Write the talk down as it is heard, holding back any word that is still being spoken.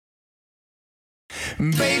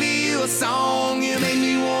Baby, you a song, you make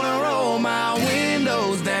me wanna roll my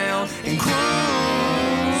windows down and cruise.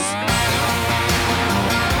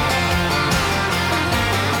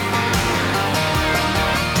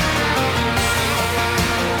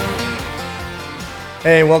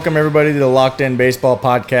 Hey, welcome everybody to the Locked In Baseball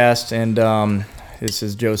Podcast, and this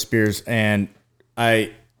is Joe Spears, and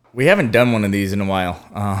we haven't done one of these in a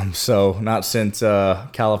while, so not since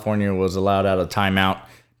California was allowed out of timeout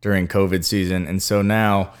during COVID season, and so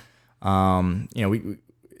now, we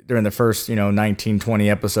during the first 19, 20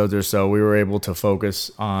 episodes or so, we were able to focus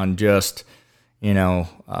on just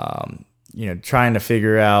trying to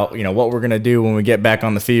figure out what we're gonna do when we get back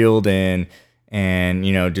on the field, and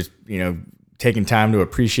taking time to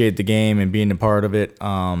appreciate the game and being a part of it.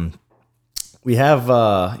 We have,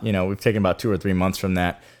 we've taken about 2 or 3 months from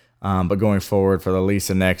that. But going forward for at least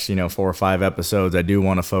the next, 4 or 5 episodes, I do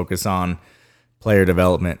want to focus on player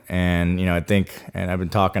development. And, I think, and I've been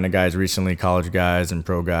talking to guys recently, college guys and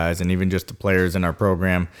pro guys, and even just the players in our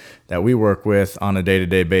program that we work with on a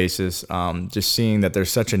day-to-day basis, just seeing that there's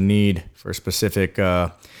such a need for specific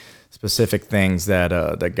things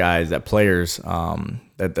that players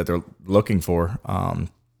that they're looking for.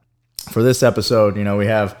 For this episode, we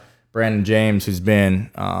have Brandon James, who's been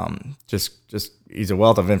he's a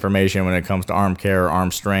wealth of information when it comes to arm care, arm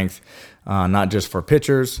strength, not just for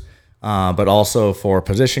pitchers, but also for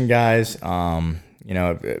position guys.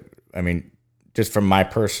 Just from my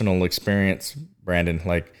personal experience, Brandon,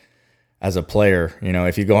 as a player,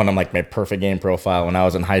 if you go on my perfect game profile when I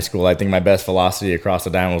was in high school, I think my best velocity across the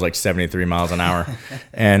diamond was 73 miles an hour.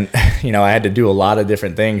 And, I had to do a lot of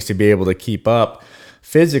different things to be able to keep up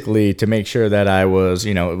physically to make sure that I was,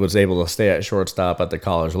 was able to stay at shortstop at the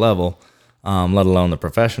college level, let alone the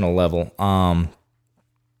professional level.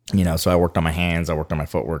 So I worked on my hands, I worked on my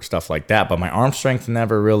footwork, stuff like that. But my arm strength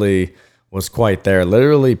never really was quite there.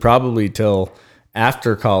 Literally probably till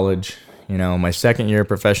after college. My second year of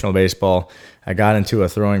professional baseball, I got into a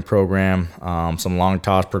throwing program, some long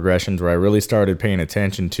toss progressions where I really started paying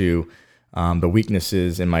attention to the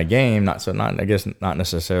weaknesses in my game. Not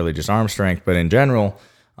necessarily just arm strength, but in general.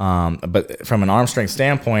 But from an arm strength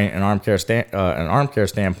standpoint, an arm care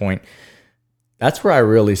standpoint, that's where I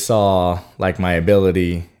really saw my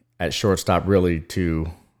ability at shortstop really to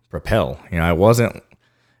propel. I wasn't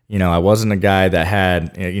a guy that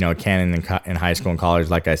had, a cannon in high school and college,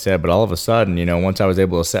 like I said, but all of a sudden, once I was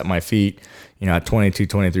able to set my feet, at 22,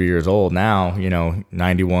 23 years old now,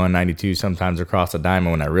 91, 92, sometimes across the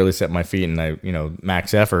diamond when I really set my feet and I,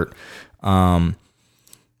 max effort. I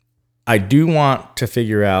do want to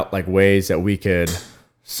figure out ways that we could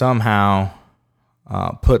somehow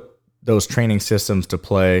put those training systems to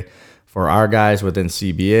play for our guys within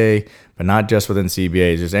CBA, but not just within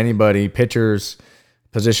CBA. Just anybody, pitchers,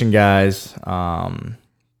 position guys,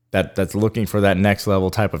 that's looking for that next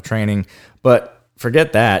level type of training. But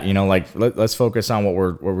forget that, let's focus on what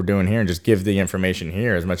we're doing here and just give the information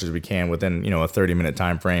here as much as we can within, a 30-minute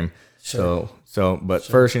time frame. Sure.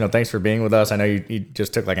 First, thanks for being with us. I know you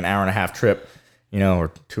just took an hour-and-a-half trip,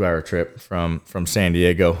 or 2-hour trip from San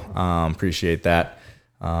Diego. Appreciate that.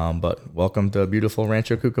 But welcome to beautiful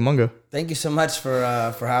Rancho Cucamonga. Thank you so much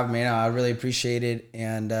for having me. I really appreciate it,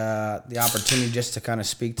 and the opportunity just to kind of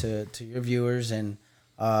speak to your viewers. And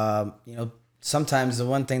sometimes the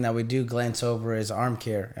one thing that we do glance over is arm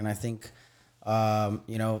care, and I think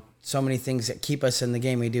so many things that keep us in the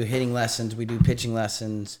game. We do hitting lessons, we do pitching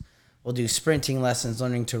lessons, we'll do sprinting lessons,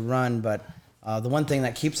 learning to run, but the one thing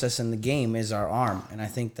that keeps us in the game is our arm. And I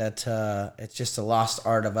think that it's just a lost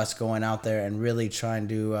art of us going out there and really trying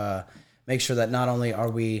to make sure that not only are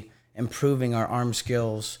we improving our arm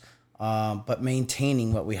skills, but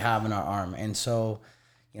maintaining what we have in our arm. And so,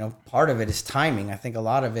 part of it is timing. I think a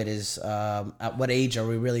lot of it is at what age are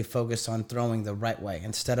we really focused on throwing the right way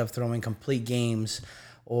instead of throwing complete games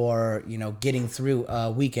or, getting through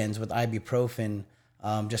weekends with ibuprofen.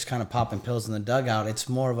 Just kind of popping pills in the dugout. It's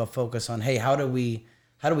more of a focus on, hey, how do we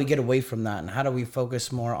get away from that? And how do we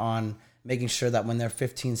focus more on making sure that when they're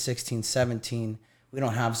 15, 16, 17, we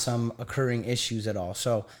don't have some occurring issues at all.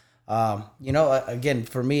 So, again,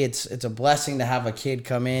 for me, it's a blessing to have a kid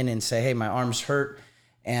come in and say, hey, my arm's hurt.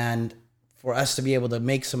 And for us to be able to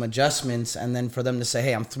make some adjustments and then for them to say,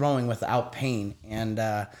 hey, I'm throwing without pain. And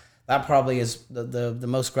that probably is the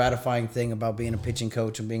most gratifying thing about being a pitching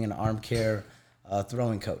coach and being an arm care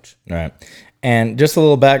throwing coach. All right. And just a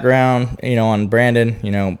little background, on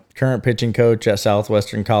Brandon, current pitching coach at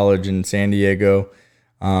Southwestern College in San Diego,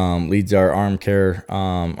 leads our arm care,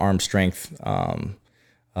 arm strength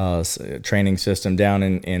training system down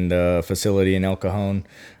in the facility in El Cajon.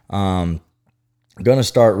 Going to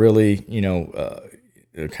start really,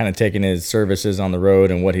 kind of taking his services on the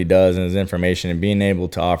road and what he does and his information and being able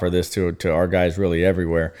to offer this to our guys really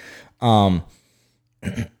everywhere.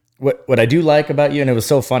 What I do like about you, and it was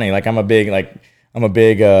so funny, like I'm a big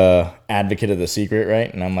advocate of The Secret,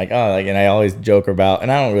 right? And I'm like, oh, like, and I always joke about,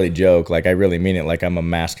 and I don't really joke, like I really mean it, like I'm a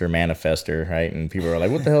master manifester, right? And people are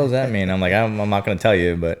like, what the hell does that mean? I'm like, I'm not going to tell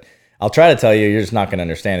you, but I'll try to tell you. You're just not going to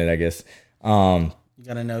understand it, I guess. You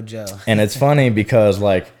got to know Joe. And it's funny because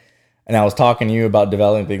like, and I was talking to you about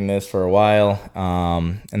developing this for a while.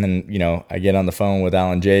 And then, you know, I get on the phone with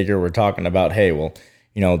Alan Jaeger. We're talking about, hey, well,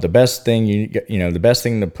 you know, the best thing the best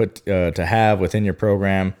thing to put, to have within your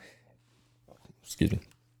program, excuse me,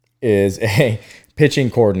 is a pitching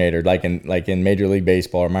coordinator, like in Major League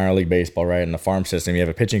Baseball or minor league baseball, right? In the farm system, you have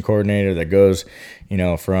a pitching coordinator that goes, you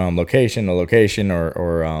know, from location to location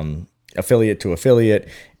or affiliate to affiliate.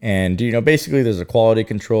 And, you know, basically there's a quality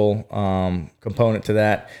control component to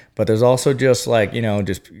that, but there's also just like, you know,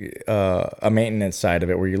 just a maintenance side of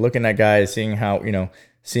it where you're looking at guys, seeing how, you know,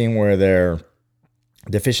 seeing where their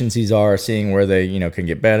deficiencies are, seeing where they, you know, can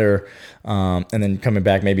get better, and then coming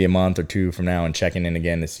back maybe a month or two from now and checking in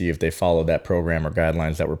again to see if they followed that program or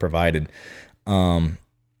guidelines that were provided.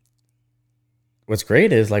 What's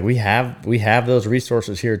great is like we have those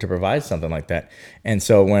resources here to provide something like that. And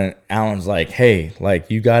so when Alan's like, hey,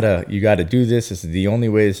 like you gotta do this. This is the only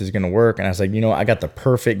way this is gonna work. And I was like, you know, I got the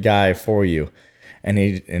perfect guy for you. And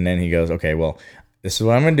then he goes, okay, well, this is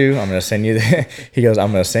what I'm gonna do. I'm gonna send you he goes,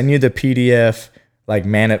 I'm gonna send you the PDF like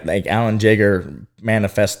Alan Jaeger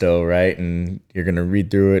manifesto, right? And you're gonna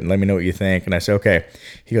read through it and let me know what you think. And I said, okay.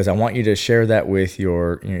 He goes, I want you to share that with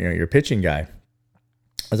your pitching guy. I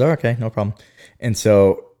was like, okay, no problem. And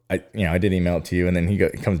so I did email it to you, and then he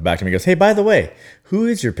comes back to me and goes, hey, by the way, who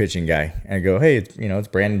is your pitching guy? And I go, hey, it's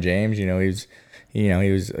Brandon James. You know,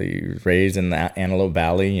 he was raised in the Antelope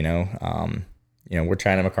Valley. Where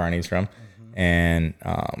China McCarney's from. And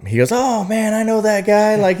he goes, oh man, I know that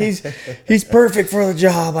guy. Like he's perfect for the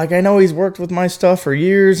job. Like I know he's worked with my stuff for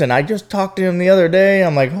years, and I just talked to him the other day.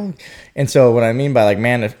 I'm like, oh. And so what I mean by like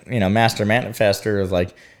master manifester is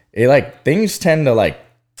like it, like things tend to like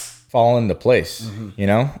fall into place, you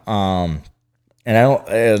know. And I don't.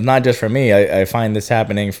 It's not just for me. I find this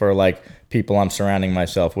happening for like people I'm surrounding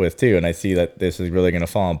myself with too, and I see that this is really going to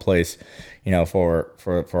fall in place, you know, for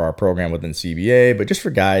our program within CBA, but just for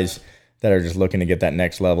guys that are just looking to get that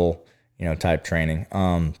next level, you know, type training.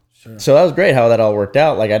 Sure. So that was great how that all worked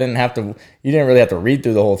out. Like you didn't really have to read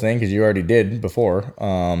through the whole thing because you already did before.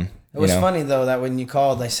 It was funny though that when you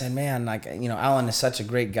called, I said, man, like, you know, Alan is such a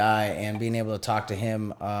great guy, and being able to talk to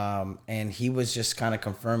him, and he was just kind of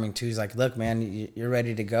confirming too. He's like, look, man, you're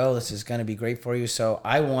ready to go. This is going to be great for you. So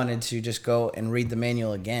I wanted to just go and read the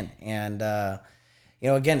manual again. And, you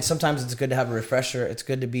know, again, sometimes it's good to have a refresher. It's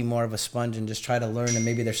good to be more of a sponge and just try to learn, and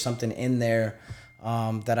maybe there's something in there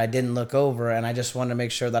that I didn't look over, and I just wanted to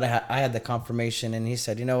make sure that I had the confirmation. And he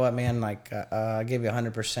said, you know what, man, like I gave you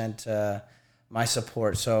 100% my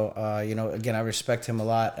support. So, you know, again, I respect him a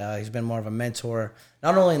lot. He's been more of a mentor,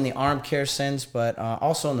 not only in the arm care sense, but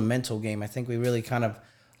also in the mental game. I think we really kind of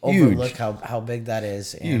overlook how big that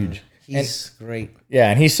is. And huge. He's great. Yeah,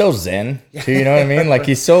 and he's so zen too, you know what I mean? Like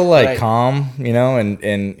he's so like right. Calm, you know, and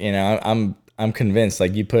you know, I'm convinced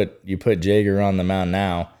like you put Jaeger on the mound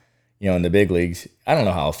now, you know, in the big leagues. I don't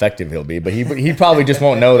know how effective he'll be, but he probably just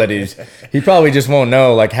won't know that he probably just won't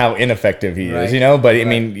know like how ineffective he is, you know, but I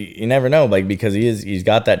mean, you never know, like because he's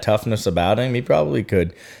got that toughness about him. He probably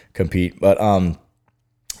could compete, but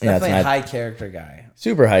definitely a high character guy.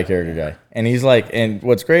 Super high character guy. And he's like, and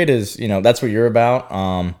what's great is, you know, that's what you're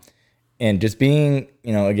about. And just being,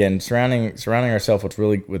 you know, again, surrounding ourselves with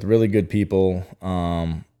really good people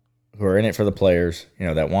who are in it for the players, you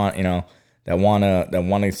know, that want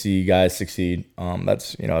to see guys succeed.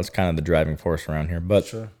 That's, you know, it's kind of the driving force around here. But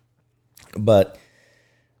sure. But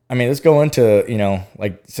I mean, let's go into, you know,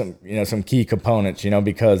 like some key components, you know,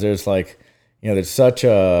 because there's like, you know, there's such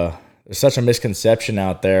a misconception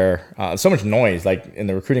out there. So much noise, like in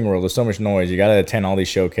the recruiting world, there's so much noise. You got to attend all these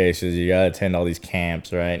showcases. You got to attend all these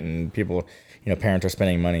camps, right? And people, you know, parents are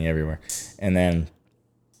spending money everywhere. And then,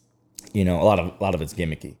 you know, a lot of it's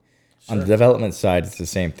gimmicky. Sure. On the development side, it's the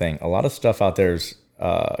same thing. A lot of stuff out there is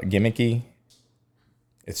gimmicky.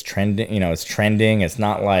 It's trending, you know, it's trending. It's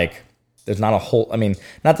not like there's not a whole, I mean,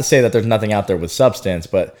 not to say that there's nothing out there with substance,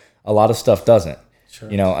 but a lot of stuff doesn't. Sure.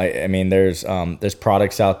 You know, I mean, there's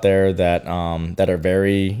products out there that are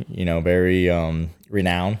very, you know, very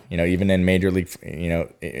renowned. You know, even in major league, you know,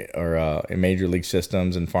 or in major league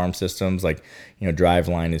systems and farm systems, like, you know,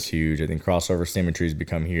 Driveline is huge. I think crossover symmetry has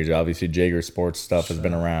become huge. Obviously, Jaeger Sports stuff has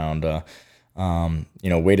been around.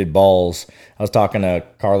 weighted balls. I was talking to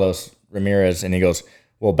Carlos Ramirez, and he goes,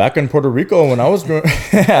 well, back in Puerto Rico when I was growing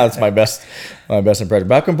that's my best impression.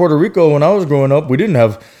 Back in Puerto Rico when I was growing up, we didn't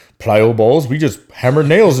have plyo balls. We just hammered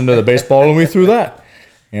nails into the baseball and we threw that.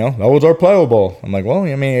 That was our plyo ball. I'm like, well,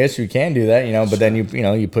 I guess you can do that, but then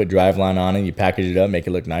you put Driveline on it, you package it up, make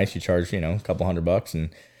it look nice, you charge, a couple $100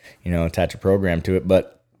 and, attach a program to it.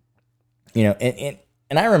 But, and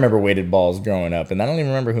I remember weighted balls growing up, and I don't even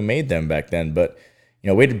remember who made them back then, but,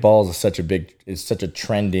 weighted balls is such a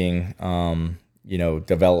trending,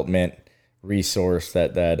 development resource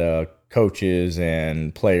that coaches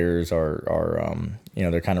and players are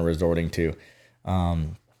they're kind of resorting to.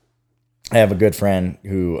 I have a good friend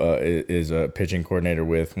who is a pitching coordinator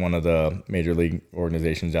with one of the major league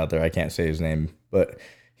organizations out there. I can't say his name, but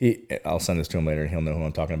I'll send this to him later and he'll know who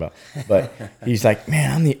I'm talking about. But he's like,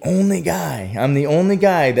 man, I'm the only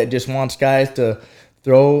guy that just wants guys to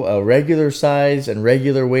throw a regular size and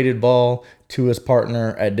regular weighted ball to his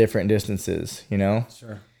partner at different distances,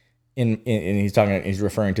 Sure. And he's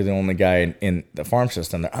referring to the only guy in the farm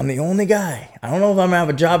system. I'm the only guy. I don't know if I'm gonna have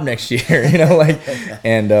a job next year,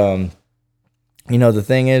 and the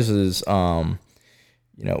thing is that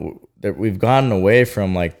we've gotten away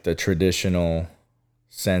from like the traditional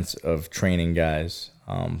sense of training guys.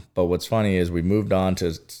 But what's funny is we moved on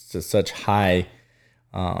to such high,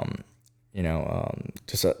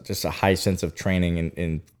 just a high sense of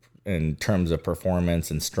training in terms of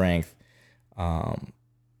performance and strength.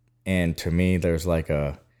 And to me, there's like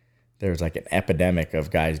an epidemic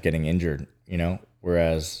of guys getting injured,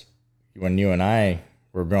 whereas when you and I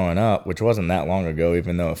were growing up, which wasn't that long ago,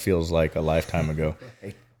 even though it feels like a lifetime ago,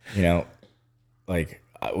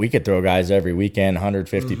 we could throw guys every weekend,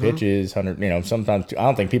 150 pitches, 100, sometimes I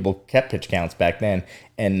don't think people kept pitch counts back then,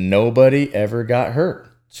 and nobody ever got hurt.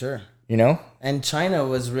 Sure. And China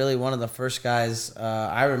was really one of the first guys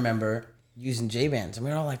I remember using J-bands. And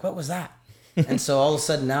we were all like, what was that? And so all of a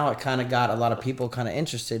sudden now it kind of got a lot of people kind of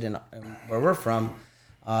interested in where we're from.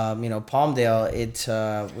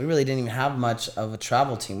 Palmdale, we really didn't even have much of a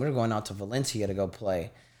travel team. We were going out to Valencia to go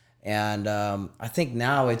play. And I think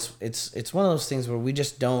now it's one of those things where we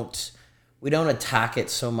just don't attack it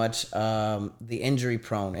so much, the injury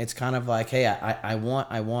prone. It's kind of like, hey, I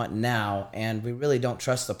want now, and we really don't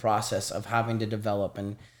trust the process of having to develop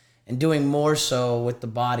and doing more so with the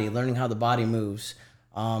body, learning how the body moves,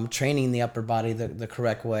 training the upper body the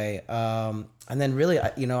correct way. And then really,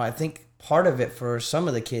 I think part of it for some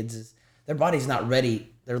of the kids is their body's not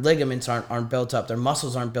ready. Their ligaments aren't built up. Their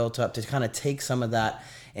muscles aren't built up to kind of take some of that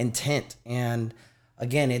intent. And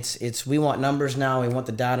again, it's we want numbers now, we want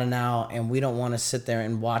the data now, and we don't want to sit there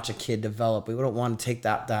and watch a kid develop. We don't want to take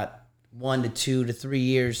that 1 to 2 to 3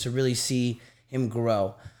 years to really see him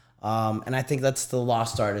grow. And I think that's the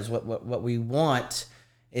lost art, is what we want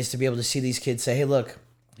is to be able to see these kids say, hey, look,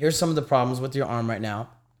 here's some of the problems with your arm right now.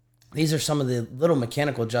 These are some of the little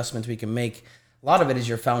mechanical adjustments we can make. A lot of it is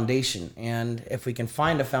your foundation. And if we can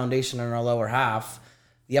find a foundation in our lower half,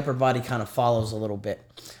 the upper body kind of follows a little bit.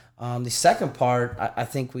 The second part, I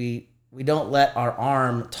think we don't let our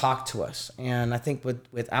arm talk to us. And I think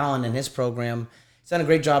with Alan and his program, he's done a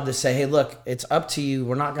great job to say, hey, look, it's up to you.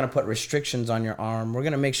 We're not going to put restrictions on your arm. We're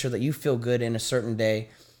going to make sure that you feel good in a certain day.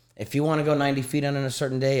 If you want to go 90 feet on a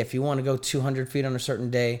certain day, if you want to go 200 feet on a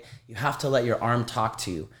certain day, you have to let your arm talk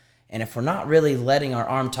to you. And if we're not really letting our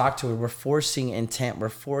arm talk to it, we're forcing intent. We're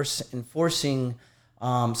forcing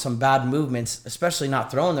some bad movements, especially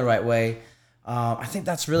not throwing the right way. I think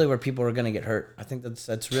that's really where people are going to get hurt. I think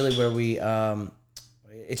that's really where we.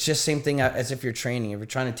 It's just same thing as if you're training. If you're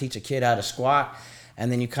trying to teach a kid how to squat,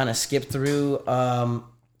 and then you kind of skip through a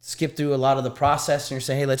lot of the process, and you're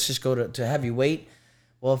saying, hey, let's just go to heavy weight.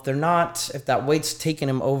 Well, if that weight's taking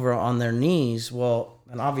them over on their knees, well,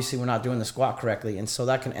 and obviously we're not doing the squat correctly, and so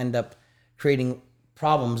that can end up creating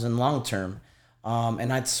problems in long term.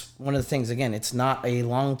 And that's one of the things. Again, it's not a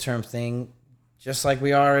long term thing. Just like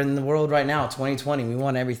we are in the world right now, 2020, we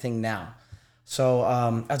want everything now. So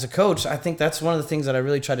as a coach, I think that's one of the things that I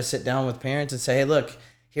really try to sit down with parents and say, hey, look,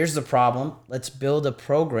 here's the problem. Let's build a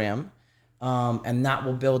program, and that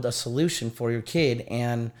will build a solution for your kid.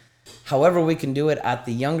 And however we can do it at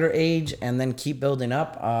the younger age and then keep building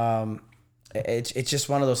up, it's just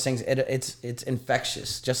one of those things. It's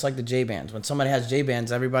infectious, just like the J-bands. When somebody has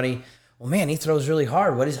J-bands, everybody, well, man, he throws really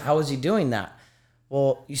hard. How is he doing that?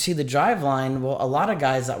 Well, you see the Driveline. Well, a lot of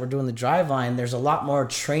guys that were doing the Driveline, there's a lot more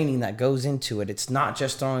training that goes into it. It's not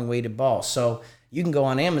just throwing weighted balls. So you can go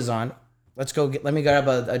on Amazon. Let me grab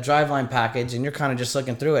a Driveline package, and you're kind of just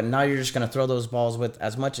looking through it. And now you're just going to throw those balls with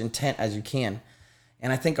as much intent as you can.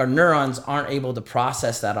 And I think our neurons aren't able to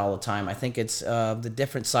process that all the time. I think it's the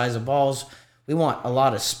different size of balls. We want a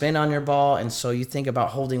lot of spin on your ball. And so you think about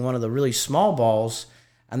holding one of the really small balls,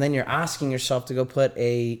 and then you're asking yourself to go put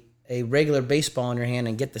a regular baseball in your hand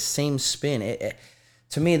and get the same spin.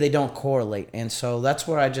 To me, they don't correlate. And so that's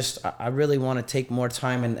where I really want to take more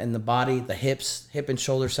time in the body, the hips, hip and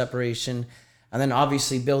shoulder separation. And then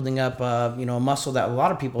obviously building up, a muscle that a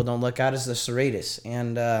lot of people don't look at is the serratus.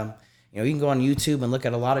 And, you can go on YouTube and look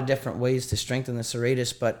at a lot of different ways to strengthen the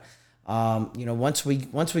serratus. But, once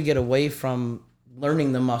we get away from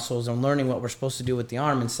learning the muscles and learning what we're supposed to do with the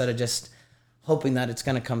arm, instead of just hoping that it's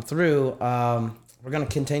going to come through, we're going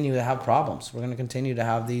to continue to have problems. We're going to continue to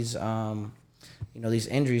have these, these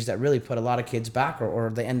injuries that really put a lot of kids back or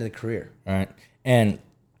the end of the career. All right. And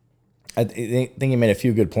I think you made a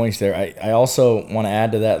few good points there. I also want to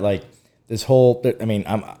add to that, like this whole,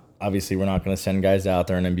 obviously we're not going to send guys out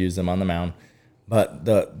there and abuse them on the mound, but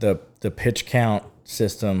the pitch count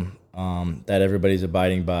system that everybody's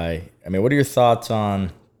abiding by. I mean, what are your thoughts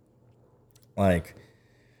on, like,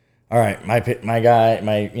 all right, my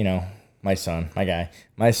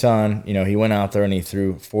son, he went out there and he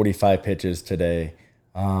threw 45 pitches today.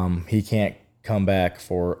 He can't come back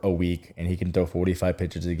for a week and he can throw 45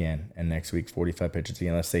 pitches again, and next week 45 pitches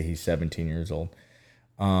again. Let's say he's 17 years old.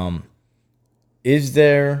 Is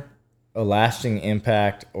there a lasting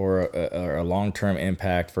impact or a long-term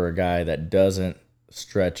impact for a guy that doesn't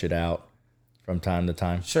stretch it out from time to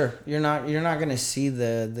time? Sure. You're not going to see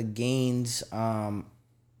the gains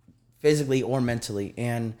physically or mentally.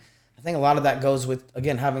 And I think a lot of that goes with,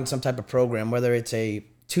 again, having some type of program, whether it's a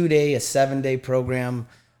 2-day, a 7-day program.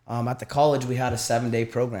 At the college, we had a 7-day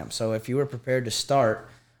program. So if you were prepared to start,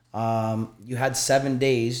 you had 7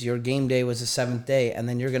 days. Your game day was the 7th day, and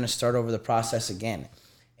then you're going to start over the process again.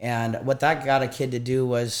 And what that got a kid to do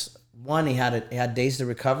was, one, he had days to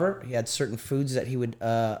recover. He had certain foods that he would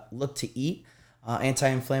look to eat,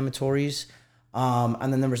 anti-inflammatories.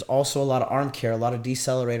 And then there was also a lot of arm care, a lot of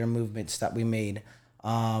decelerator movements that we made.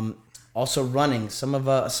 Also running.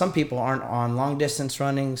 Some people aren't on long distance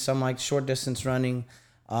running. Some like short distance running.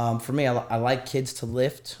 For me, I like kids to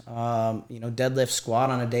lift, deadlift, squat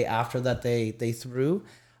on a day after that they threw.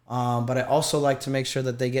 But I also like to make sure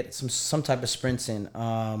that they get some type of sprints in,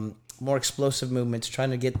 more explosive movements, trying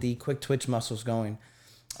to get the quick twitch muscles going.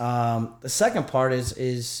 The second part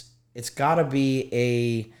is it's got to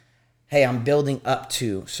be hey, I'm building up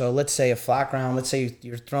to. So let's say a flat ground. Let's say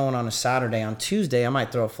you're throwing on a Saturday. On Tuesday, I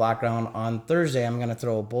might throw a flat ground. On Thursday, I'm going to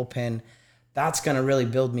throw a bullpen. That's going to really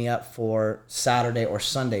build me up for Saturday or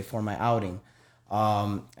Sunday for my outing.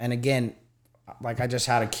 And again, like I just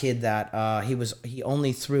had a kid that he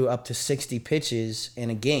only threw up to 60 pitches in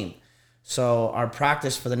a game. So our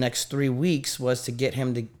practice for the next 3 weeks was to get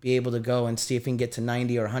him to be able to go and see if he can get to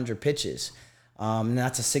 90 or 100 pitches. And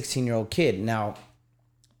that's a 16-year-old kid. Now,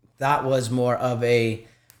 that was more of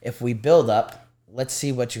if we build up, let's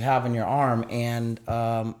see what you have in your arm. And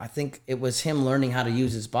I think it was him learning how to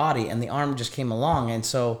use his body, and the arm just came along. And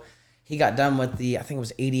so he got done with I think it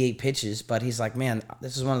was 88 pitches, but he's like, man,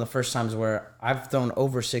 this is one of the first times where I've thrown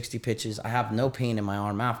over 60 pitches. I have no pain in my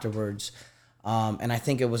arm afterwards. And I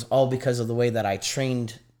think it was all because of the way that I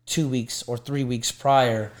trained 2 weeks or 3 weeks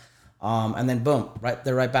prior. And then boom,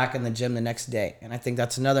 they're right back in the gym the next day. And I think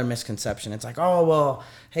that's another misconception. It's like, oh, well,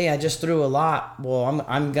 hey, I just threw a lot. Well,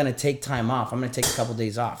 I'm going to take time off. I'm going to take a couple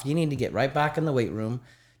days off. You need to get right back in the weight room,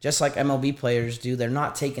 just like MLB players do. They're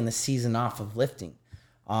not taking the season off of lifting.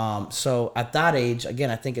 So at that age, again,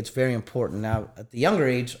 I think it's very important. Now, at the younger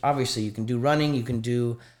age, obviously, you can do running, you can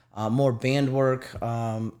do more band work,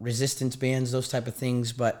 resistance bands, those type of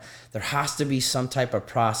things, but there has to be some type of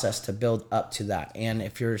process to build up to that. And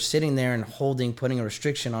if you're sitting there and putting a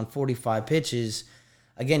restriction on 45 pitches,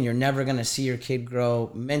 again, you're never going to see your kid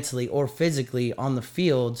grow mentally or physically on the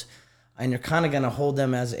field, and you're kind of going to hold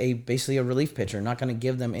them as basically a relief pitcher, not going to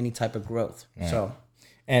give them any type of growth. Yeah. So,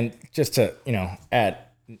 and just to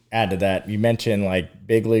add to that, you mentioned like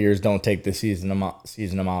big leaguers don't take the season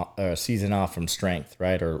off from strength,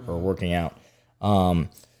 right, or working out.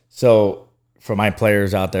 So for my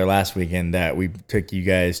players out there last weekend, that we took you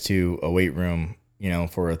guys to a weight room,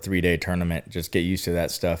 for a 3-day tournament. Just get used to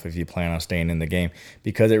that stuff if you plan on staying in the game,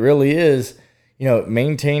 because it really is,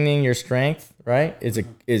 maintaining your strength, right,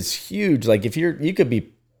 is huge. Like if you could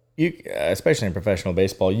be, especially in professional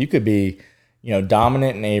baseball, you could be,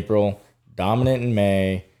 dominant in April, dominant in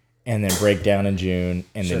May, and then break down in June,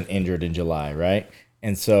 and then injured in July, right?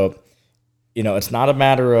 And so, it's not a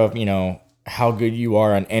matter of, how good you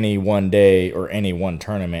are on any one day or any one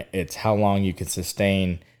tournament. It's how long you can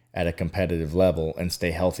sustain at a competitive level and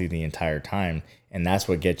stay healthy the entire time. and that's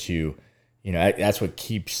what gets you, that's what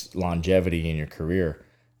keeps longevity in your career.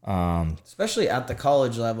 Especially at the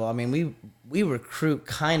college level. I mean, we recruit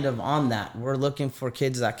kind of on that. We're looking for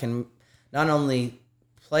kids that can not only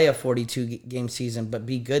play a 42 game season, but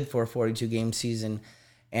be good for a 42 game season.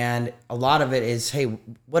 And a lot of it is, hey,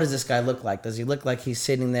 what does this guy look like? Does he look like he's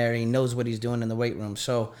sitting there, he knows what he's doing in the weight room?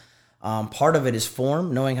 So part of it is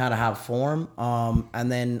form, knowing how to have form.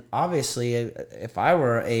 And then obviously, if I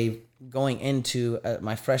were going into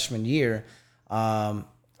my freshman year,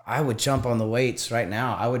 I would jump on the weights right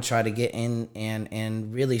now. I would try to get in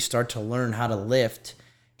and really start to learn how to lift,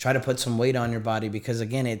 try to put some weight on your body, because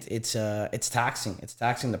again, it's taxing. It's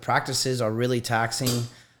taxing. The practices are really taxing.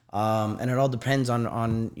 And it all depends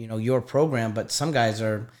on your program, but some guys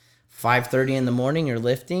are 5:30 in the morning, you're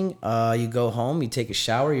lifting, you go home, you take a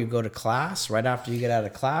shower, you go to class. Right after you get out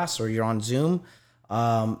of class, or you're on Zoom,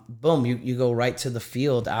 boom, you go right to the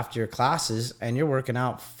field after your classes, and you're working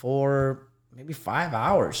out for maybe 5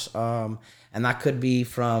 hours. And that could be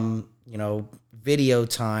from, video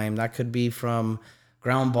time. That could be from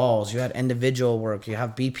ground balls. You had individual work. You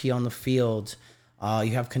have BP on the field.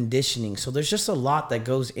 You have conditioning. So there's just a lot that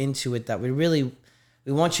goes into it that we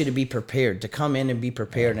want you to be prepared, to come in and be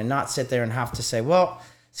prepared, and not sit there and have to say, well,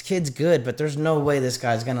 this kid's good, but there's no way this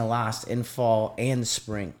guy's going to last in fall and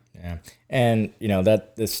spring. Yeah. And,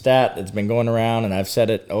 that the stat that's been going around, and I've said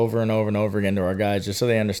it over and over and over again to our guys, just so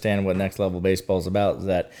they understand what next level baseball is about, is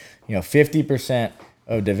that, 50%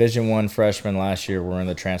 of Division I freshmen last year were in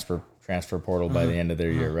the transfer portal by the end of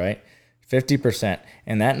their year, right? 50%.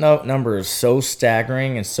 And that number is so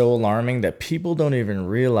staggering and so alarming that people don't even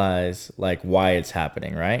realize why it's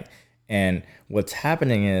happening, right? And what's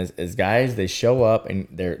happening is guys, they show up and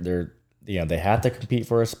they're they have to compete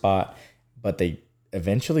for a spot, but they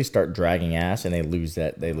eventually start dragging ass and they lose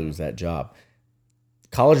that job.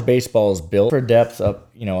 College baseball is built for depth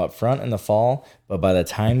up front in the fall, but by the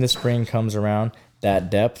time the spring comes around, that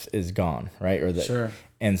depth is gone, right? Sure.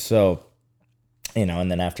 And so,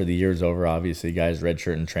 and then after the year's over, obviously guys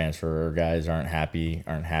redshirt and transfer, or guys aren't happy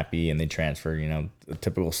and they transfer, the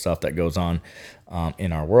typical stuff that goes on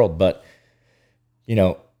in our world. But,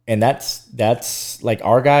 and that's like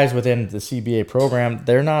our guys within the CBA program,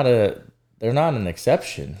 they're not an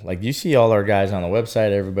exception. Like, you see all our guys on the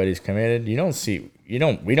website, everybody's committed.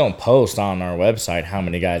 We don't post on our website how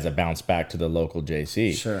many guys have bounced back to the local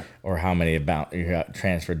JC. Sure. Or how many have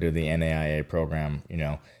transferred to the NAIA program,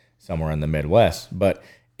 somewhere in the Midwest. But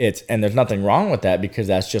and there's nothing wrong with that, because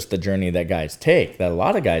that's just the journey that a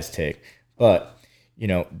lot of guys take. But,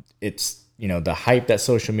 it's, the hype that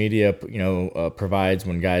social media, provides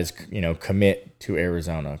when guys, commit to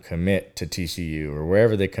Arizona, commit to TCU, or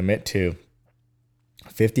wherever they commit to,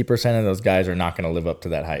 50% of those guys are not going to live up to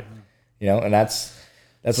that hype, and that's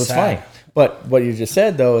what's Sad. funny. But what you just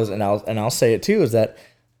said though is, and I'll say it too, is that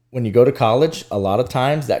when you go to college, a lot of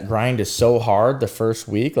times that grind is so hard the first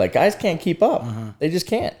week, guys can't keep up. They just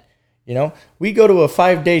can't. We go to a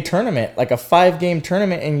 5-day tournament, like a 5-game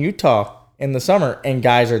tournament in Utah in the summer, and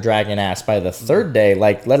guys are dragging ass by the third day,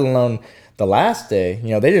 let alone the last day.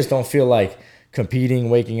 They just don't feel like competing,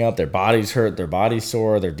 waking up, their body's hurt, their body's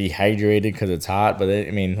sore, they're dehydrated because it's hot. But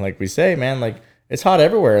like we say, man, it's hot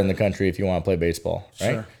everywhere in the country if you want to play baseball,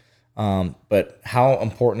 right? Sure. But how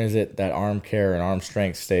important is it that arm care and arm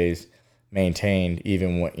strength stays maintained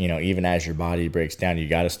even when, even as your body breaks down? You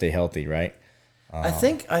got to stay healthy, right? I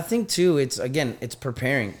think too, it's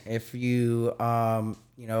preparing. If you,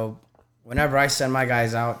 whenever I send my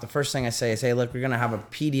guys out, the first thing I say is, hey, look, you're going to have a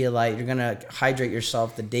Pedialyte. You're going to hydrate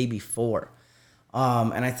yourself the day before.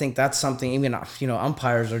 And I think that's something, even,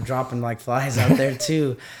 umpires are dropping like flies out there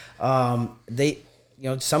too.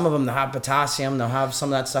 Some of them, they'll have potassium, they'll have some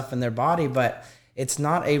of that stuff in their body, but it's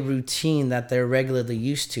not a routine that they're regularly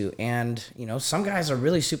used to. And, some guys are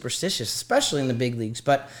really superstitious, especially in the big leagues.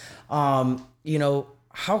 But,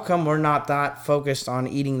 how come we're not that focused on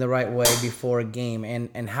eating the right way before a game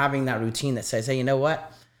and having that routine that says, hey, you know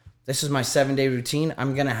what? This is my 7-day routine.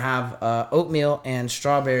 I'm going to have oatmeal and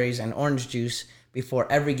strawberries and orange juice before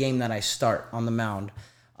every game that I start on the mound.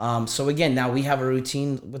 So again, now we have a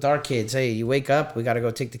routine with our kids. Hey, you wake up, we got to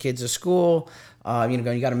go take the kids to school. You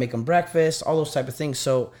got to make them breakfast, all those type of things.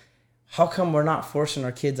 So how come we're not forcing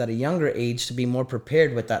our kids at a younger age to be more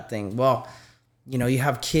prepared with that thing? Well, you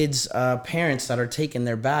have kids, parents that are taking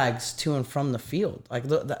their bags to and from the field.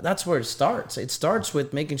 That's where it starts. It starts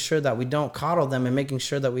with making sure that we don't coddle them and making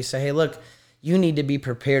sure that we say, hey, look, you need to be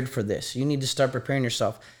prepared for this. You need to start preparing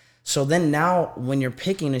yourself. So then now when you're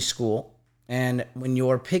picking a school, I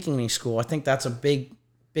think that's a big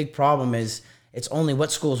problem, is it's only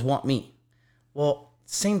what schools want me. Well,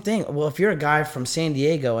 same thing. Well, if you're a guy from San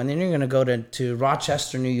Diego and then you're going to go to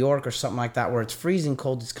Rochester, New York or something like that where it's freezing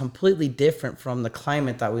cold, it's completely different from the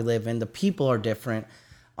climate that we live in. The people are different.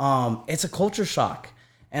 It's a culture shock.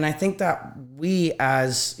 And I think that we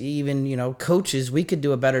as even, coaches, we could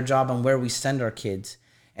do a better job on where we send our kids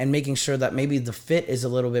and making sure that maybe the fit is a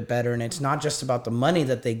little bit better. And it's not just about the money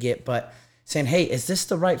that they get, but saying, hey, is this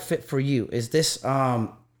the right fit for you? Is this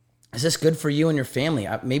good for you and your family?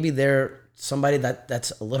 Maybe they're somebody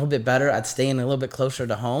that's a little bit better at staying a little bit closer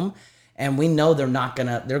to home, and we know they're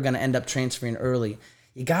gonna end up transferring early.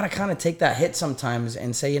 You gotta kind of take that hit sometimes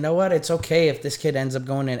and say, you know what, it's okay if this kid ends up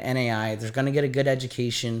going in NAI. They're gonna get a good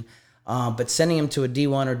education, but sending him to a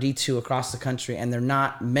D1 or D2 across the country and they're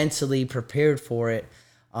not mentally prepared for it.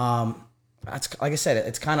 That's, like I said,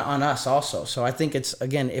 it's kind of on us also. So I think it's,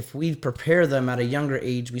 again, if we prepare them at a younger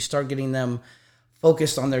age, we start getting them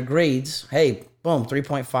focused on their grades. Hey, boom,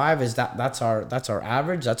 3.5 is that's our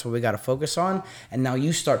average. That's what we got to focus on. And now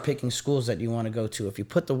you start picking schools that you want to go to. If you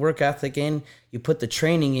put the work ethic in, you put the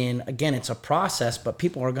training in, again, it's a process, but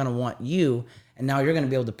people are going to want you. And now you're going to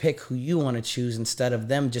be able to pick who you want to choose instead of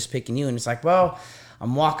them just picking you. And it's like, well,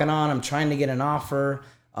 I'm walking on, I'm trying to get an offer.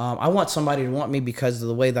 I want somebody to want me because of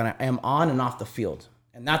the way that I am on and off the field.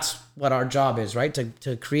 And that's what our job is, right?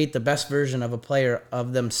 To create the best version of a player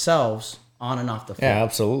of themselves on and off the field. Yeah,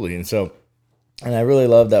 absolutely. And I really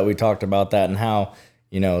love that we talked about that and how,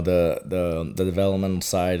 the developmental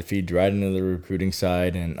side feeds right into the recruiting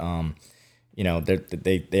side. And,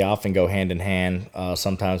 they often go hand in hand.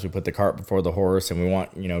 Sometimes we put the cart before the horse and we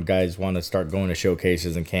want, guys want to start going to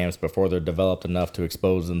showcases and camps before they're developed enough to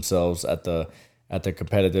expose themselves at the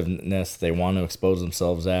competitiveness they want to expose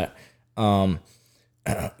themselves at.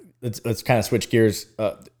 Let's kind of switch gears.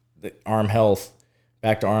 The arm health,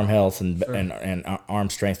 back to arm health and Sure. and arm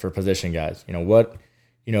strength for position guys.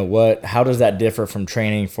 How does that differ from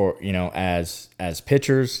training for as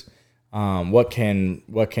pitchers? What can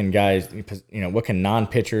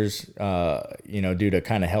non-pitchers do to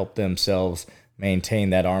kind of help themselves maintain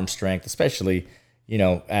that arm strength, especially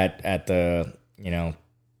at the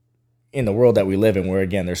in the world that we live in, where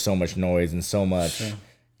again there's so much noise and so much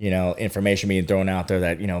Sure. information being thrown out there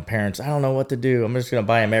that parents, I don't know what to do, I'm just gonna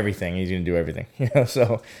buy him everything, he's gonna do everything.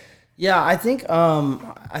 So Yeah, I think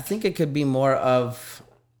it could be more of,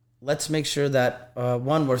 let's make sure that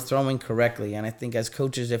one, we're throwing correctly. And I think as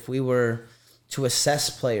coaches, if we were to assess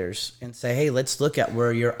players and say, hey, let's look at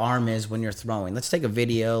where your arm is when you're throwing. Let's take a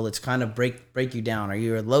video. Let's kind of break you down. Are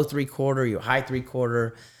you a low 3/4? Are you a high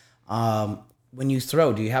 3/4? When you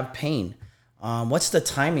throw, do you have pain? What's the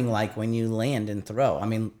timing like when you land and throw? I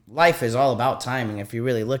mean, life is all about timing if you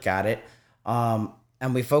really look at it.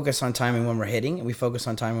 And we focus on timing when we're hitting, and we focus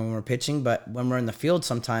on timing when we're pitching. But when we're in the field,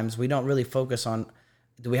 sometimes we don't really focus on,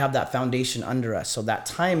 do we have that foundation under us? So that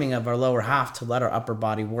timing of our lower half to let our upper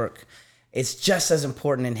body work. It's just as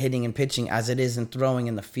important in hitting and pitching as it is in throwing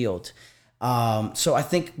in the field. So I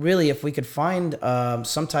think really if we could find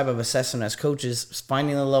some type of assessment as coaches,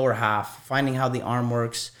 finding the lower half, finding how the arm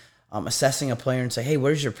works, assessing a player and say, hey,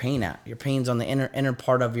 where's your pain at? Your pain's on the inner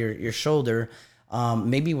part of your shoulder.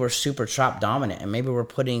 Maybe we're super trap dominant and maybe we're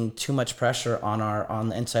putting too much pressure on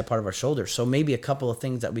the inside part of our shoulder. So maybe a couple of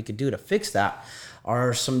things that we could do to fix that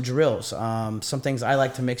are some drills. Some things I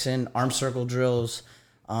like to mix in, arm circle drills,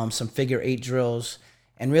 some figure 8 drills,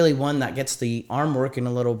 and really one that gets the arm working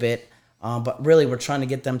a little bit. But really we're trying to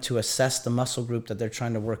get them to assess the muscle group that they're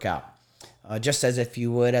trying to work out. Just as if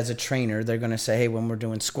you would as a trainer, they're going to say, hey, when we're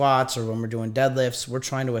doing squats or when we're doing deadlifts, we're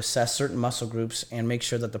trying to assess certain muscle groups and make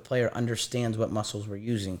sure that the player understands what muscles we're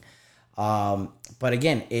using. But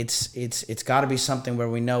again, it's got to be something where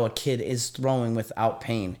we know a kid is throwing without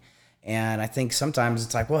pain. And I think sometimes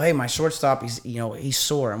it's like, well, hey, my shortstop, he's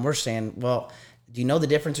sore. And we're saying, well, do you know the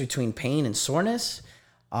difference between pain and soreness?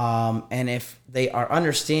 And if they are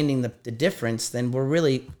understanding the difference, then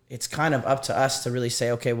it's kind of up to us to really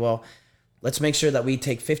say, okay, well, let's make sure that we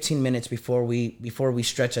take 15 minutes before we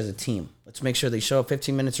stretch as a team. Let's make sure they show up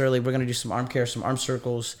 15 minutes early. We're going to do some arm care, some arm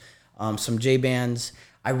circles, some J-bands.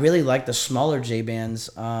 I really like the smaller J-bands,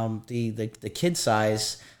 the kid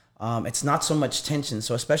size. It's not so much tension.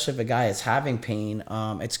 So especially if a guy is having pain,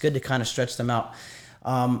 it's good to kind of stretch them out.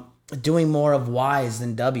 Doing more of Ys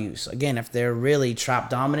than Ws. Again, if they're really trap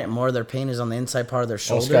dominant, more of their pain is on the inside part of their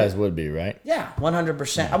shoulder. most guys would be, right? Yeah,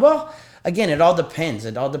 100%. Well, again, it all depends.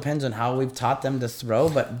 It all depends on how we've taught them to throw.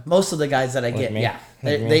 But most of the guys that I get, me? yeah,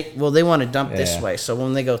 Like they want to dump this Yeah. way. So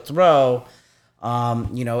when they go throw,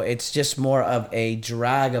 it's just more of a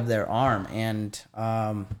drag of their arm, and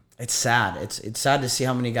it's sad. It's sad to see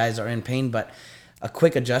how many guys are in pain. But a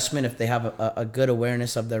quick adjustment if they have a good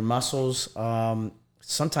awareness of their muscles.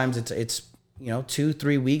 sometimes it's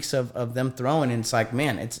 2-3 weeks of them throwing, and it's like,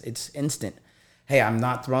 man, it's instant. Hey, I'm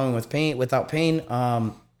not throwing without pain.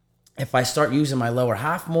 If I start using my lower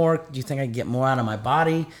half more, do you think I can get more out of my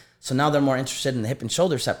body? So now they're more interested in the hip and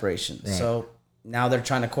shoulder separation. Right. So now they're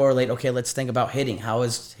trying to correlate, okay, let's think about hitting. How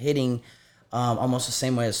is hitting almost the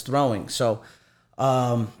same way as throwing? So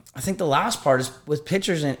I think the last part is with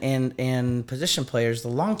pitchers and position players, the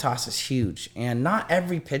long toss is huge. And not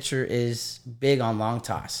every pitcher is big on long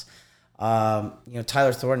toss.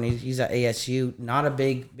 Tyler Thornton, he's at ASU, not a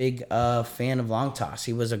big fan of long toss.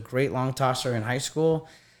 He was a great long tosser in high school.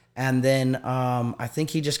 And then I think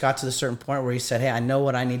he just got to the certain point where he said, hey, I know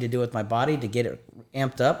what I need to do with my body to get it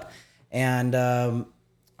amped up. And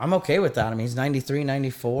I'm okay with that. I mean, he's 93,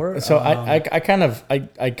 94. So I kind of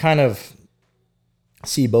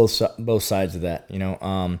see both sides of that.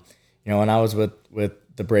 When I was with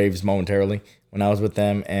the Braves momentarily, when I was with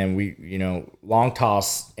them, and we, long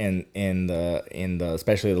toss in the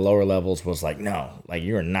especially the lower levels was like, no, like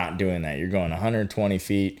you're not doing that. You're going 120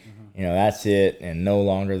 feet. Mm-hmm. That's it, and no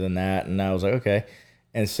longer than that. And I was like, okay.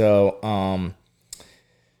 And so I'd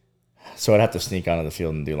have to sneak onto the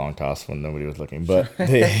field and do long toss when nobody was looking. But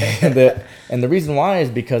the reason why is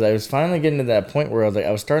because I was finally getting to that point where I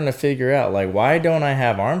was starting to figure out, like, why don't I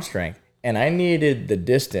have arm strength? And I needed the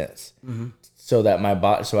distance so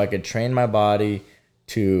that so I could train my body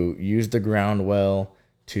to use the ground well,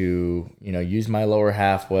 to use my lower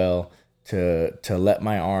half well, to let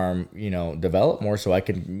my arm develop more, so I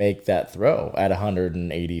could make that throw at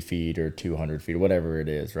 180 feet or 200 feet, whatever it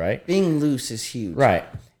is, right? Being loose is huge, right?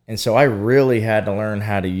 And so I really had to learn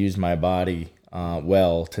how to use my body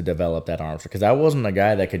well to develop that arm, because I wasn't a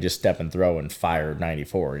guy that could just step and throw and fire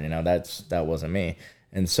 94. That wasn't me,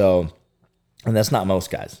 and that's not most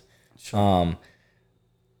guys. Sure.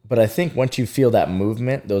 But I think once you feel that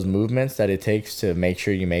movement, those movements that it takes to make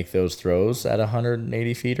sure you make those throws at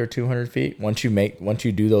 180 feet or 200 feet, once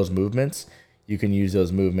you do those movements, you can use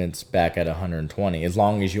those movements back at 120, as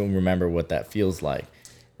long as you remember what that feels like,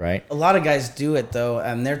 right? A lot of guys do it, though,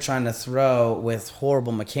 and they're trying to throw with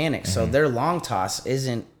horrible mechanics. So their long toss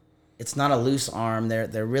it's not a loose arm.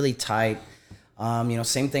 They're really tight.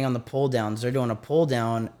 Same thing on the pull downs. They're doing a pull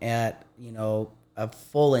down at, a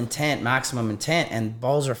full intent, maximum intent, and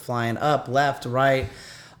balls are flying up, left, right.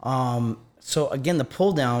 So again, the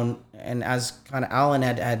pull down, and as kind of Alan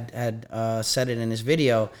had said it in his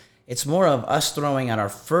video, it's more of us throwing at our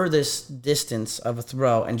furthest distance of a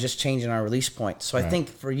throw and just changing our release point. So I think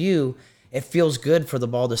for you, it feels good for the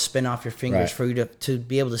ball to spin off your fingers, for you to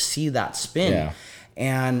be able to see that spin. Yeah.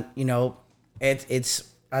 And, it's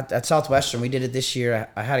at Southwestern, we did it this year.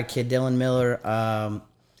 I had a kid, Dylan Miller,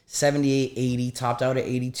 78, 80, topped out at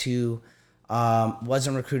 82,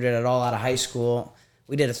 wasn't recruited at all out of high school.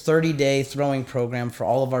 We did a 30-day throwing program for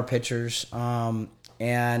all of our pitchers, and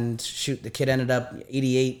the kid ended up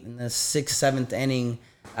 88 in the 6th, 7th inning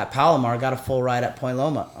at Palomar, got a full ride at Point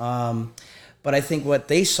Loma. But I think what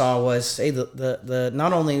they saw was, hey,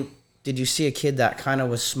 not only did you see a kid that kind of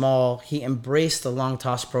was small, he embraced the long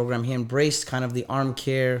toss program, he embraced kind of the arm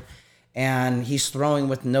care, and he's throwing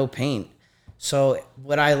with no pain. So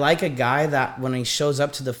would I like a guy that when he shows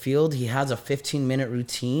up to the field, he has a 15-minute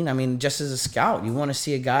routine? I mean, just as a scout, you want to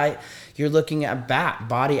see a guy, you're looking at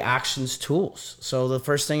body actions, tools. So the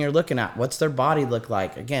first thing you're looking at, what's their body look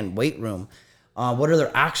like? Again, weight room. What do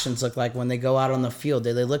their actions look like when they go out on the field?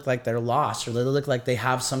 Do they look like they're lost, or do they look like they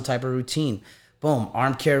have some type of routine? Boom,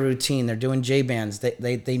 arm care routine. They're doing J-bands.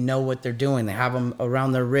 They know what they're doing. They have them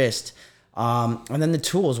around their wrist. And then the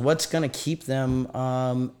tools, what's going to keep them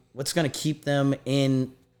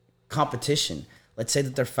in competition? Let's say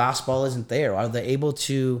that their fastball isn't there. Are they able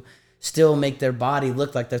to still make their body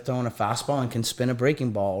look like they're throwing a fastball and can spin a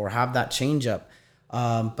breaking ball or have that changeup?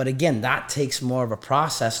 But again, that takes more of a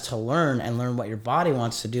process to learn what your body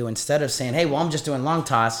wants to do, instead of saying, hey, well, I'm just doing long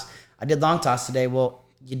toss. I did long toss today. Well,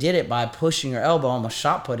 you did it by pushing your elbow, almost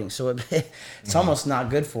shot putting. So it's almost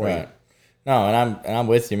not good for you. No, and I'm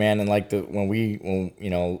with you, man. And like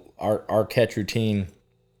our catch routine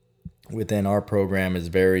within our program is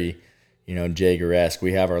very, Jaeger-esque.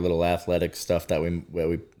 We have our little athletic stuff that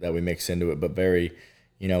we mix into it, but very,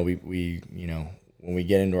 we when we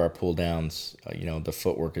get into our pull downs, the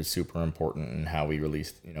footwork is super important in how we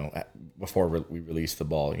release, before we release the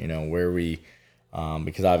ball, where we,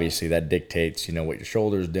 because obviously that dictates, what your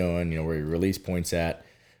shoulder's doing, where your release point's at.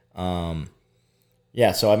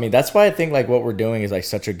 Yeah, so I mean that's why I think like what we're doing is like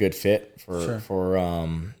such a good fit for for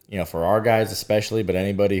our guys especially, but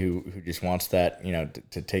anybody who just wants that,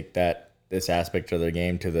 to take this aspect of their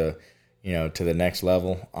game to the to the next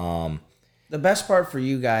level. The best part for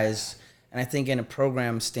you guys, And I think in a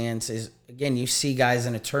program stance is, again, you see guys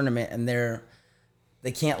in a tournament and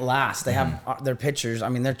they can't last. They have their pitchers. I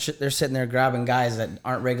mean, they're sitting there grabbing guys that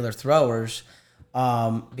aren't regular throwers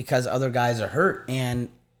because other guys are hurt. And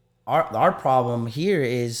our problem here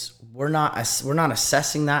is we're not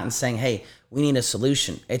assessing that and saying, hey, we need a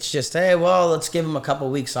solution. It's just, hey, well, let's give them a couple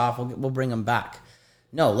weeks off. We'll bring them back.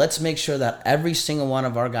 No, let's make sure that every single one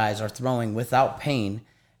of our guys are throwing without pain.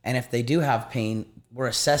 And if they do have pain, we're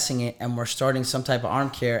assessing it and we're starting some type of arm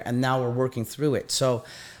care, and now we're working through it. So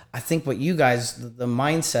I think what you guys, the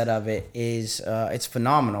mindset of it is, it's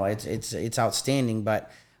phenomenal. It's outstanding,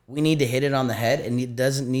 but we need to hit it on the head, and it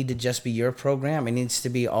doesn't need to just be your program. It needs to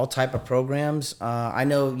be all type of programs. I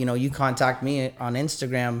know, you contact me on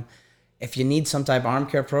Instagram. If you need some type of arm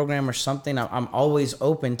care program or something, I'm always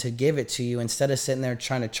open to give it to you instead of sitting there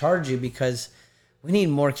trying to charge you, because we need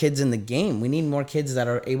more kids in the game. We need more kids that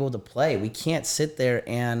are able to play. We can't sit there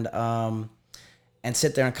and kind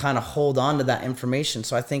of hold on to that information.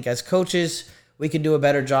 So I think as coaches, we could do a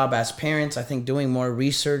better job as parents. I think doing more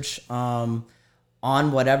research on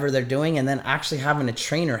whatever they're doing, and then actually having a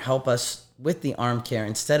trainer help us with the arm care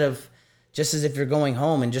instead of just as if you're going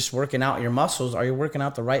home and just working out your muscles. Are you working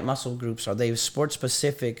out the right muscle groups? Are they sport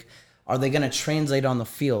specific? Are they going to translate on the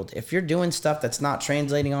field? If you're doing stuff that's not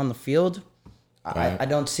translating on the field, right. I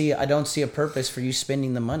don't see a purpose for you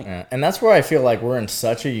spending the money. Yeah. And that's where I feel like we're in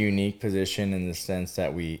such a unique position in the sense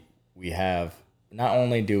that we have, not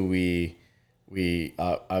only do we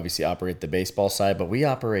obviously operate the baseball side, but we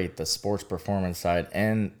operate the sports performance side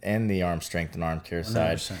and the arm strength and arm care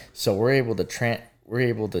 100%. Side. So we're able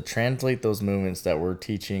to translate those movements that we're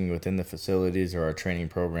teaching within the facilities or our training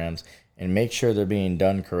programs and make sure they're being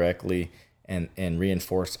done correctly and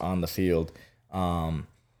reinforced on the field. When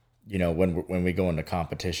we go into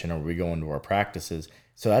competition or we go into our practices.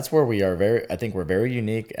 So that's where we are I think we're very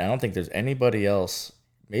unique. I don't think there's anybody else,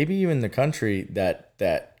 maybe even in the country, that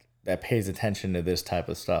pays attention to this type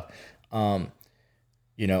of stuff. But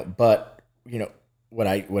what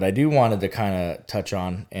I do wanted to kind of touch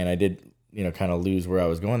on, and I did, kind of lose where I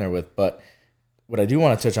was going there with, but what I do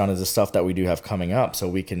want to touch on is the stuff that we do have coming up, so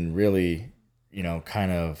we can really,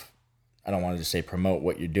 kind of, I don't want to just say promote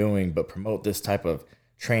what you're doing, but promote this type of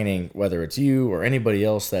training, whether it's you or anybody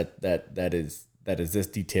else that is this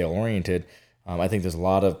detail oriented. I think there's a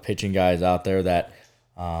lot of pitching guys out there that,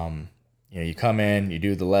 you come in, you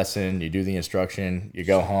do the lesson, you do the instruction, you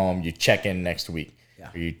go home, you check in next week,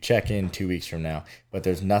 or you check in 2 weeks from now. But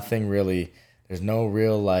there's no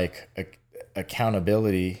real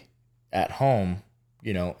accountability at home,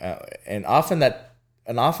 and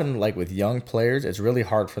often like with young players, it's really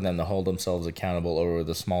hard for them to hold themselves accountable over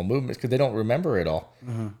the small movements because they don't remember it all,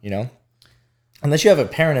 Unless you have a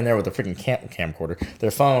parent in there with a freaking camcorder,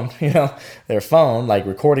 their phone, like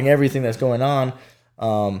recording everything that's going on.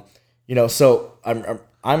 So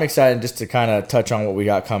I'm excited just to kind of touch on what we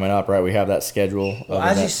got coming up, right? We have that schedule. Well,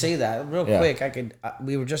 as you say that, real quick,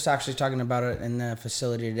 we were just actually talking about it in the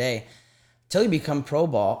facility today. Until you become pro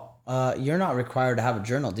ball, you're not required to have a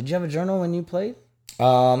journal. Did you have a journal when you played?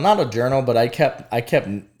 Not a journal, but I kept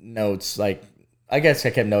notes. Like, I guess I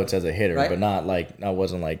kept notes as a hitter, right? But not like, I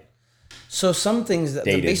wasn't like. So some things that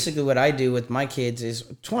basically what I do with my kids is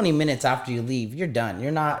 20 minutes after you leave, you're done.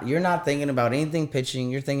 You're not thinking about anything pitching.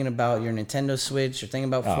 You're thinking about your Nintendo Switch. You're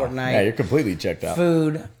thinking about Fortnite. Yeah, you're completely checked out.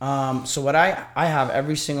 Food. So what I have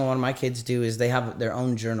every single one of my kids do is they have their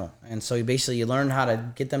own journal. And so you learn how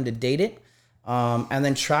to get them to date it. And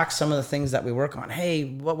then track some of the things that we work on. Hey,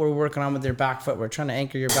 what we're working on with their back foot. We're trying to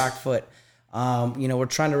anchor your back foot. We're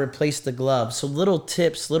trying to replace the glove. So little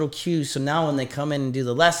tips, little cues. So now when they come in and do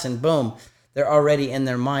the lesson, boom, they're already in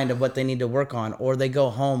their mind of what they need to work on, or they go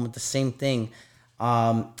home with the same thing.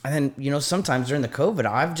 And then, sometimes during the COVID,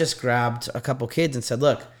 I've just grabbed a couple kids and said,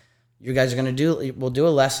 look, you guys are we'll do a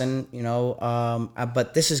lesson,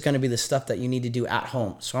 but this is going to be the stuff that you need to do at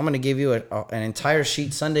home. So I'm going to give you an entire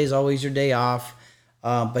sheet. Sunday's always your day off.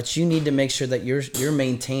 But you need to make sure that you're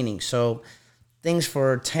maintaining. So things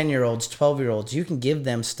for 10-year-olds, 12-year-olds, you can give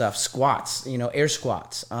them stuff, squats, air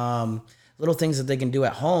squats, little things that they can do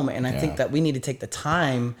at home. And I think that we need to take the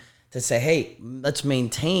time to say, hey, let's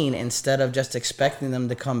maintain instead of just expecting them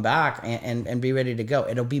to come back and be ready to go.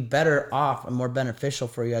 It'll be better off and more beneficial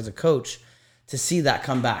for you as a coach to see that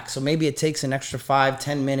come back. So maybe it takes an extra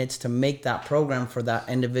 5-10 minutes to make that program for that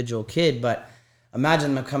individual kid. But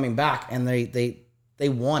imagine them coming back and they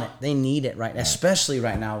want it. They need it, right? Especially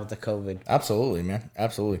right now with the COVID. Absolutely, man.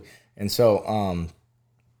 Absolutely. And so,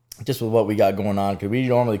 just with what we got going on, because we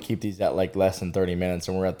normally keep these at like less than 30 minutes,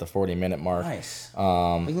 and we're at the 40-minute mark. Nice.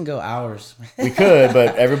 We can go hours. We could,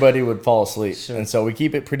 but everybody would fall asleep. Sure. And so we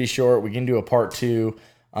keep it pretty short. We can do a part 2.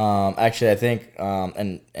 Actually, I think,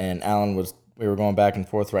 and Alan we were going back and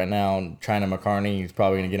forth right now, and China McCarney, he's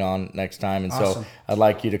probably going to get on next time. And Awesome. so I'd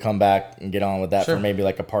like you to come back and get on with that Sure. for maybe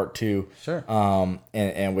like a part 2. Sure.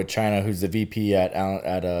 And with China, who's the VP at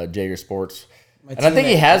Jaeger Sports. My And I think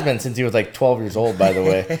he teammate. has been since he was like 12 years old, by the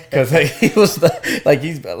way, because like, he was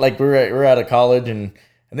we're out of college, and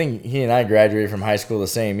I think he and I graduated from high school the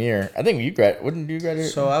same year. I think wouldn't you graduate?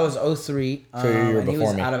 So I was 03, So you were and he before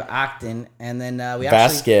was me. out of Acton, and then we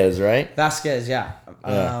Vasquez, right? Vasquez, yeah.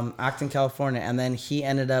 Yeah. Acton, California, and then he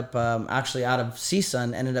ended up actually out of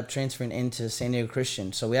CSUN, ended up transferring into San Diego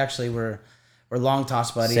Christian. So we actually were long toss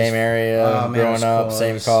buddies. Same area, Oh, man, it growing was up, cool. It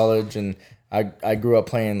same was- college, and I grew up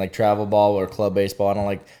playing like travel ball or club baseball.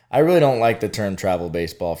 I really don't like the term travel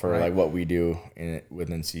baseball for like what we do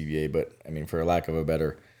within CBA, but I mean, for lack of a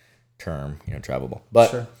better term, travel ball.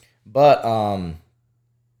 But Sure.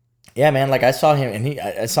 Yeah, man, like I saw him, and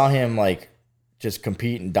I saw him like just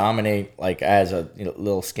compete and dominate, like as a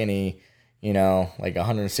little skinny, like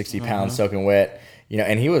 160 pounds soaking wet,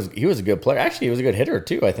 and he was a good player. Actually, he was a good hitter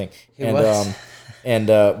too, I think. He was.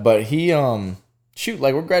 But he shoot,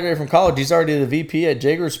 like we're graduated from college. He's already the VP at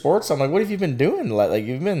Jaeger Sports. I'm like, what have you been doing? Like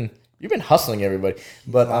you've been hustling everybody.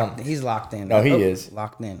 But He's locked in. no, he is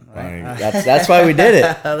locked in. I mean, Right? that's why we did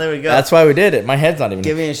it. There we go. That's why we did it. My head's not even.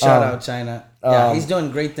 Give me a shout out, China. Yeah, he's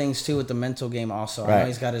doing great things too with the mental game. Also, I Right. know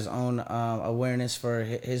he's got his own awareness for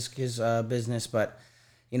his business, but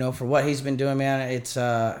for what he's been doing, man, it's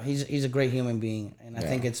he's a great human being, and I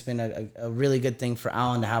think it's been a really good thing for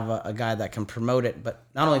Alan to have a guy that can promote it, but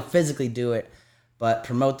not only physically do it, but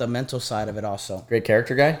promote the mental side of it also. Great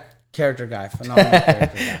character guy. Character guy, phenomenal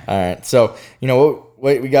character guy. All right. So,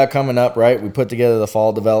 what we got coming up, right? We put together the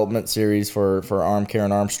fall development series for arm care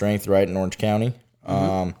and arm strength, right, in Orange County.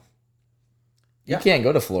 You can't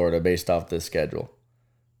go to Florida based off this schedule.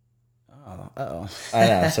 Uh-oh. I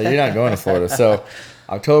know. So you're not going to Florida. So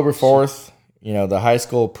October 4th, the high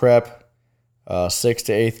school prep, 6th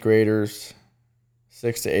to 8th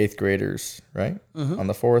graders, right? On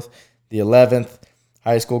the 4th. The 11th,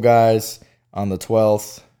 high school guys. On the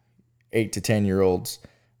 12th, 8 to 10-year-olds.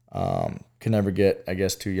 Can never get, I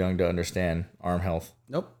guess, too young to understand arm health,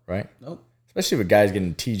 Nope. right? Nope. Especially with guys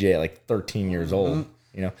getting TJ at like 13 years old,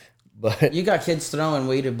 But You got kids throwing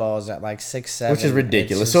weighted balls at like 6, 7. which is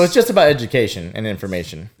ridiculous. So it's just about education and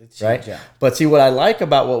information, right? huge, yeah. But see, what I like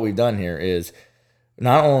about what we've done here is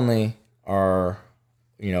not only are,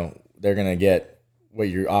 they're going to get what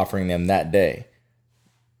you're offering them that day,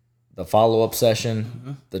 the follow-up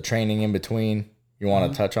session, the training in between. You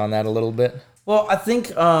want to touch on that a little bit? Well, I think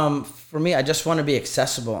for me, I just want to be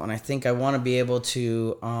accessible, and I think I want to be able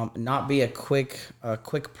to not be a quick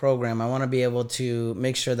program. I want to be able to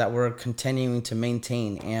make sure that we're continuing to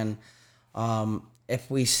maintain. And if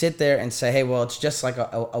we sit there and say, "Hey, well, it's just like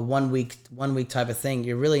a 1 week type of thing,"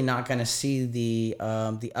 you're really not going to see the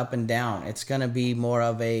up and down. It's going to be more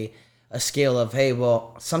of a scale of, "Hey,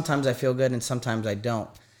 well, sometimes I feel good and sometimes I don't."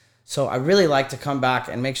 So I really like to come back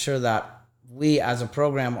and make sure that we as a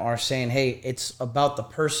program are saying, hey, it's about the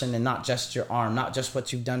person and not just your arm, not just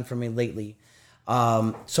what you've done for me lately.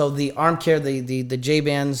 So the arm care, the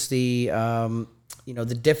J-bands, the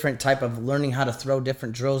different type of learning how to throw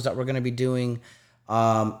different drills that we're going to be doing,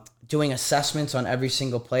 doing assessments on every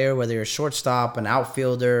single player, whether you're a shortstop, an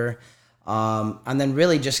outfielder, and then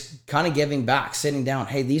really just kind of giving back, sitting down,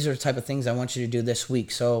 hey, these are the type of things I want you to do this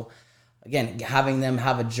week. So again, having them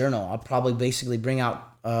have a journal. I'll probably basically bring out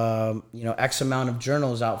X amount of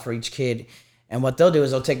journals out for each kid. And what they'll do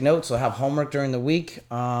is they'll take notes. They'll have homework during the week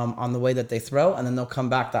on the way that they throw, and then they'll come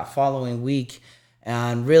back that following week.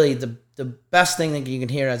 And really, the best thing that you can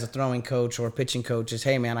hear as a throwing coach or pitching coach is,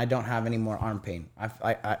 hey, man, I don't have any more arm pain.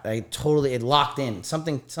 I totally, it locked in.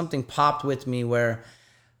 Something popped with me where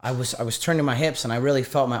I was turning my hips, and I really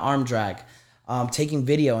felt my arm drag. Taking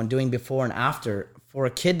video and doing before and after. For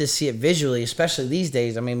a kid to see it visually, especially these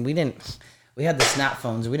days, I mean, we had the snap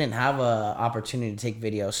phones. We didn't have a opportunity to take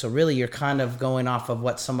video. So really, you're kind of going off of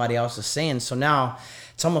what somebody else is saying. So now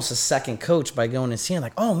it's almost a second coach by going and seeing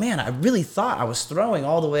like, oh man, I really thought I was throwing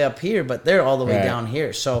all the way up here, but they're all the way down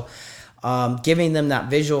here. So giving them that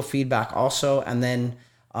visual feedback also, and then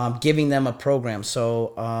giving them a program.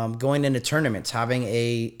 So going into tournaments, having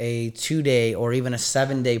a 2-day or even a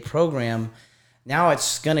 7-day program. Now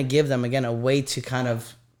it's going to give them, again, a way to kind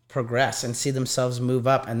of progress and see themselves move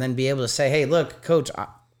up, and then be able to say, hey, look, coach,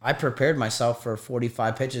 I prepared myself for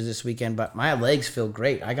 45 pitches this weekend, but my legs feel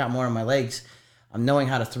great. I got more in my legs. I'm knowing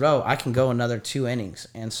how to throw, I can go another 2 innings.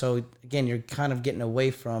 And so again, you're kind of getting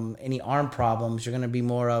away from any arm problems. You're going to be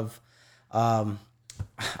more of, I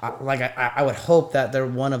would hope that they're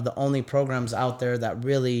one of the only programs out there that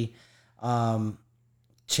really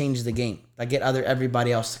change the game, that get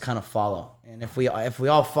everybody else to kind of follow. And if we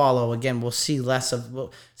all follow, again, we'll see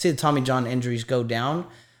the Tommy John injuries go down.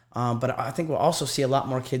 But I think we'll also see a lot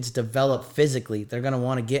more kids develop physically. They're going to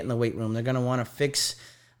want to get in the weight room. They're going to want to fix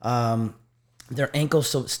their ankle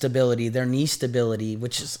stability, their knee stability,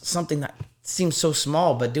 which is something that seems so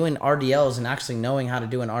small, but doing RDLs and actually knowing how to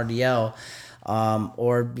do an RDL,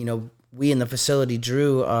 or, we in the facility,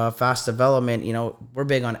 Drew, Fast Development, we're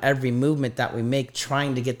big on every movement that we make,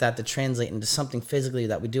 trying to get that to translate into something physically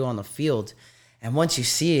that we do on the field. And once you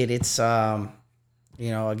see it, it's, again,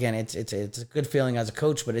 it's a good feeling as a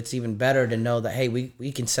coach, but it's even better to know that, hey,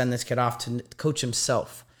 we can send this kid off to coach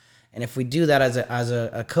himself. And if we do that as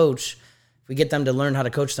a coach, if we get them to learn how to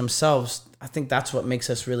coach themselves, I think that's what makes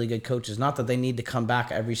us really good coaches. Not that they need to come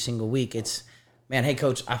back every single week. It's, man, hey,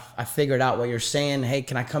 coach, I figured out what you're saying. Hey,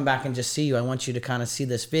 can I come back and just see you? I want you to kind of see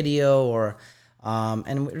this video, or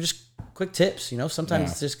and just quick tips.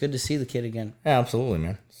 Sometimes it's just good to see the kid again. Yeah, absolutely,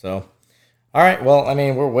 man. So, all right. Well, I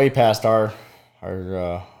mean, we're way past our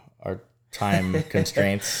time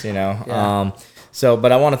constraints, Yeah.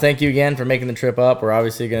 But I want to thank you again for making the trip up. We're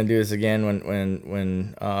obviously going to do this again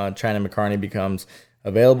when China McCarney becomes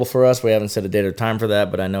available for us. We haven't set a date or time for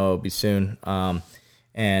that, but I know it'll be soon.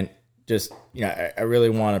 And just, I really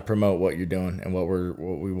want to promote what you're doing and what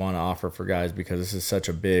we want to offer for guys, because this is such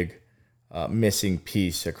a big missing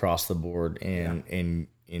piece across the board in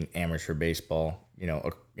amateur baseball.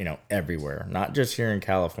 Everywhere, not just here in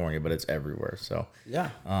California, but it's everywhere. So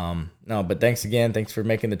no, but thanks again. Thanks for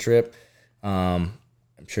making the trip. I'm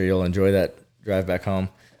sure you'll enjoy that drive back home.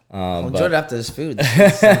 I'll enjoy it after this food.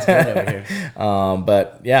 That sounds good over here.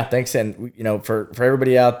 But yeah, thanks. And, for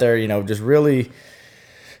everybody out there, just really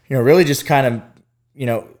just kind of,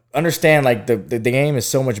 understand like the game is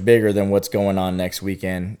so much bigger than what's going on next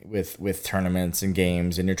weekend with tournaments and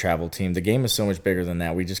games and your travel team. The game is so much bigger than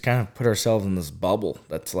that. We just kind of put ourselves in this bubble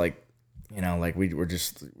that's like, we're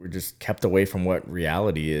just kept away from what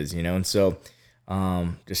reality is, and so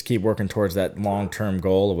just keep working towards that long-term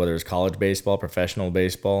goal of whether it's college baseball, professional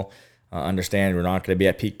baseball. Understand we're not going to be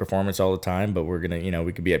at peak performance all the time, but we're going to,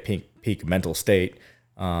 we could be at peak mental state.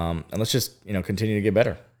 And let's just, continue to get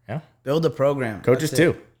better. Yeah. Build a program. Coaches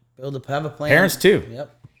too. Have a plan. Parents too.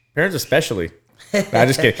 Yep. Parents especially. No,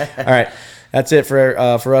 just kidding. All right. That's it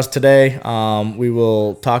for us today. We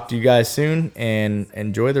will talk to you guys soon, and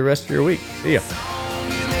enjoy the rest of your week. See ya.